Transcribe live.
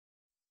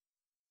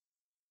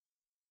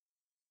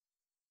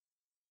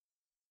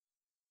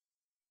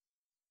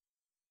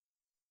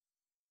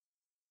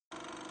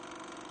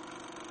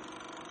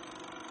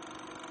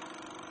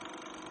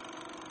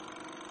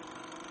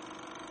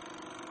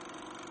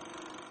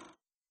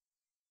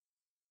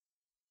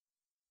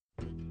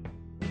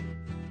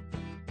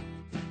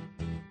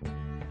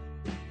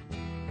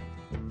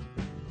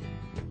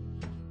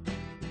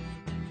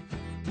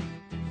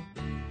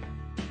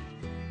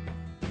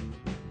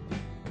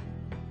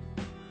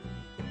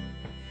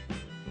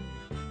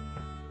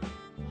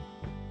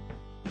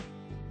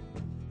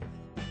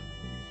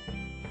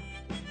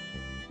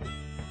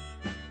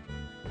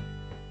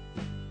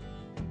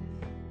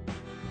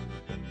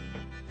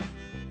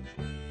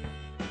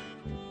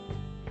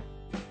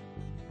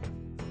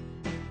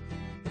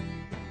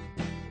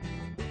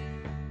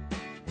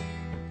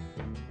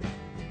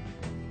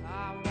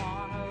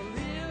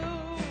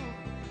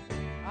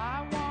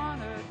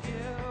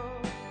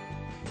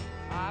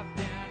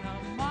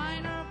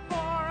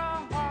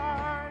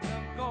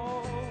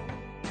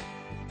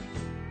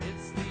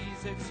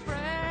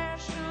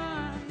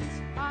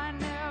expressions I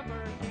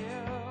never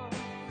give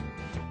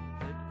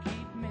that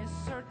keep me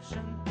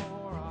searching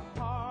for a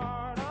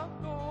heart of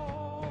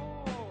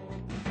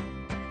gold.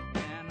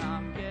 And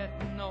I'm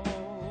getting old.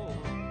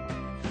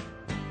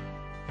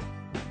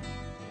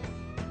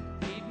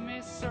 Keep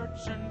me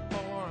searching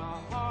for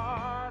a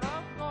heart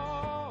of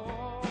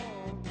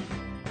gold.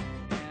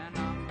 And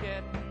I'm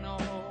getting old.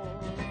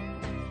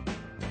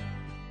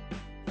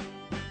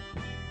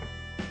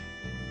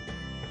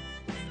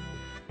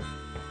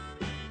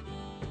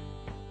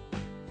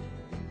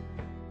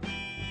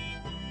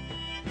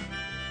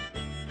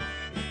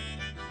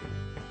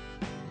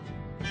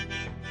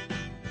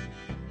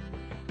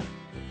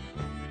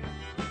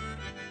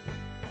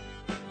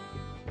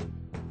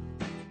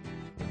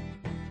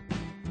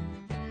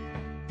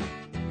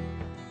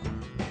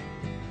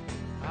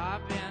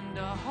 I've been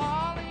to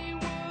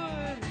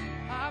Hollywood,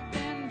 I've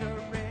been to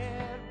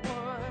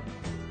Redwood,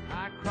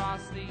 I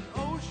crossed the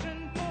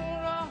ocean for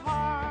a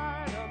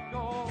heart of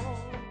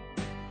gold.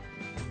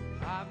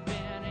 I've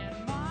been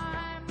in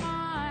my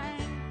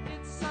mind,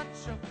 it's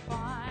such a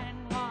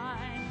fine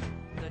line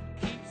that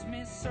keeps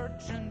me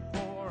searching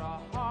for a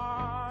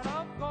heart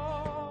of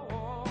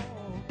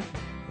gold.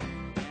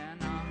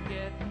 And I'm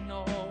getting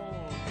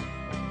old.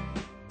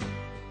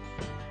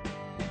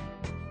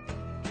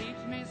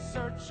 Keeps me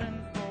searching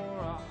for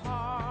a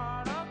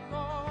heart of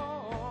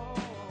gold.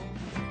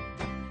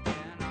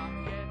 And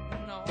I'm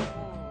getting old.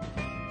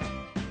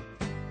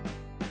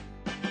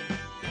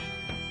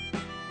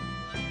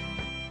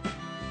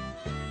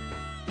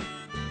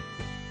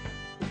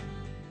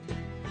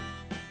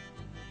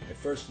 I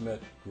first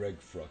met Greg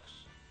Frux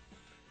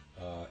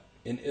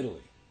in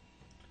Italy.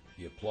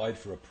 He applied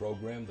for a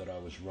program that I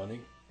was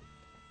running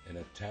in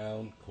a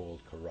town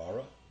called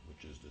Carrara,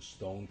 which is the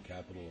stone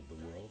capital of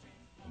the world,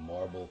 the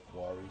marble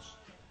quarries,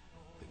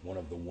 one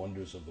of the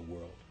wonders of the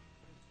world.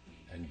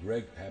 And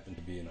Greg happened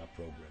to be in our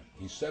program.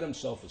 He set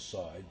himself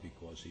aside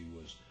because he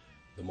was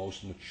the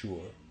most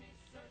mature.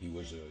 He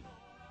was a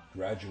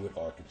graduate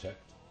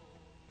architect,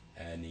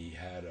 and he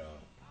had a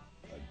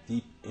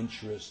deep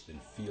interest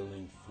and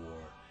feeling for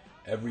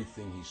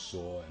everything he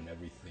saw and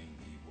everything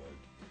he would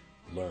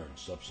learn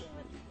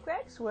subsequently.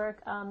 Greg's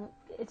work,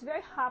 it's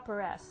very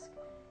Hopper-esque.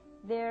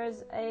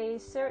 There's a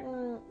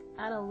certain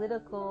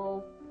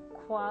analytical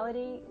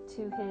quality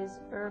to his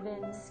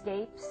urban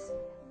scapes.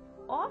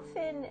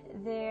 Often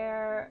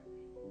they're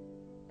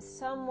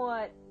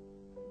somewhat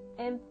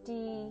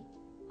empty,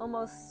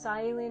 almost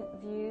silent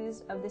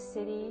views of the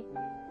city.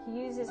 He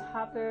uses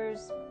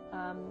Hopper's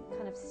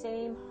kind of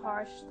same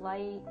harsh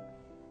light.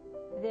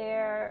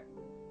 They're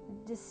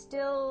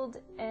distilled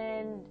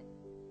and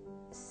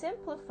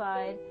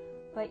simplified,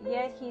 but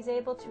yet he's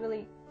able to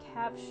really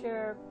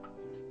capture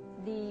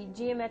the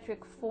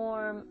geometric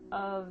form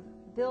of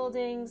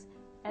buildings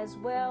as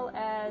well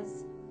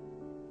as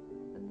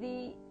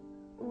the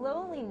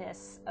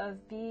loneliness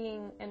of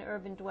being an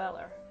urban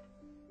dweller.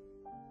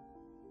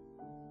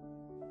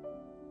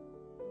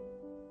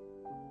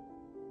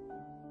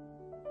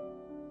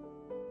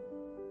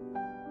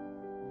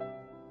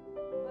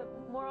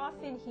 But more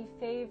often he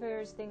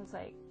favors things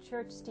like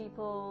church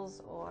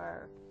steeples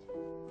or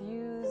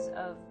views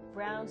of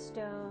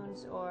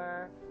brownstones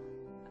or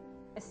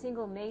a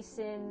single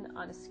mason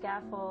on a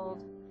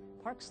scaffold.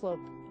 Park Slope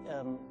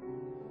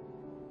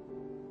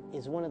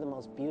is one of the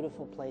most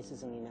beautiful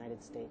places in the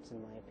United States, in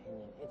my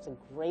opinion. It's a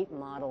great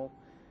model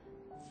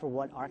for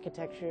what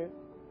architecture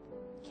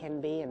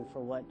can be and for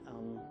what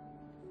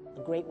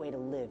a great way to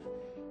live.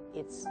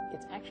 It's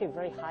actually a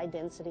very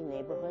high-density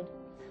neighborhood.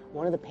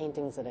 One of the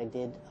paintings that I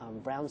did,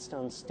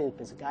 Brownstone Stoop,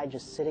 is a guy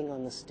just sitting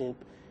on the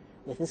stoop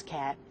with his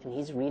cat, and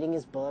he's reading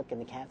his book, and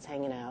the cat's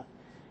hanging out.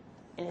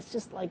 And it's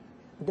just like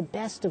the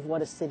best of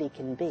what a city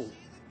can be.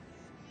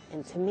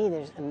 And to me,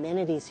 there's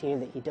amenities here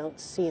that you don't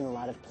see in a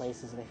lot of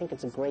places, and I think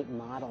it's a great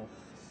model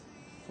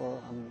for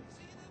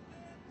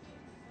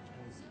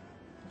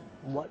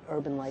what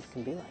urban life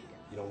can be like.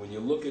 You know, when you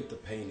look at the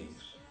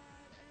paintings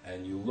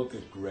and you look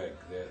at Greg,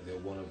 they're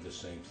one of the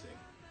same thing.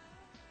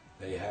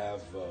 They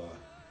have,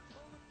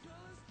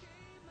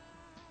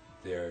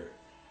 they're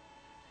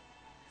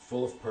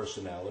full of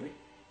personality,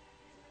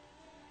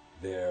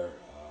 they're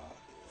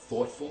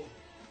thoughtful,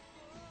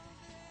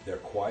 they're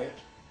quiet,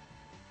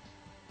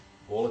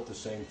 all at the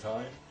same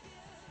time.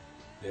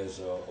 There's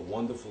a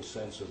wonderful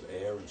sense of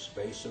air and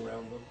space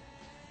around them,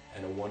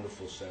 and a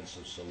wonderful sense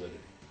of solidity.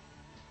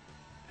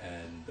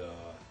 And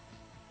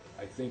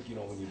I think, you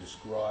know, when you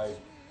describe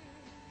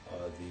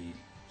the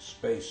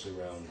space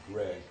around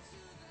Greg,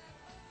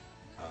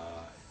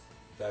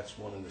 that's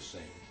one and the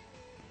same.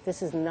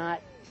 This is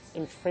not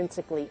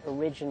intrinsically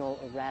original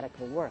or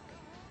radical work,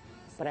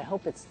 but I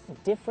hope it's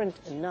different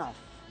enough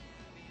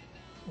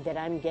that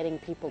I'm getting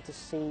people to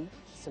see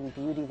some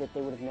beauty that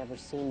they would have never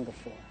seen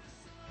before.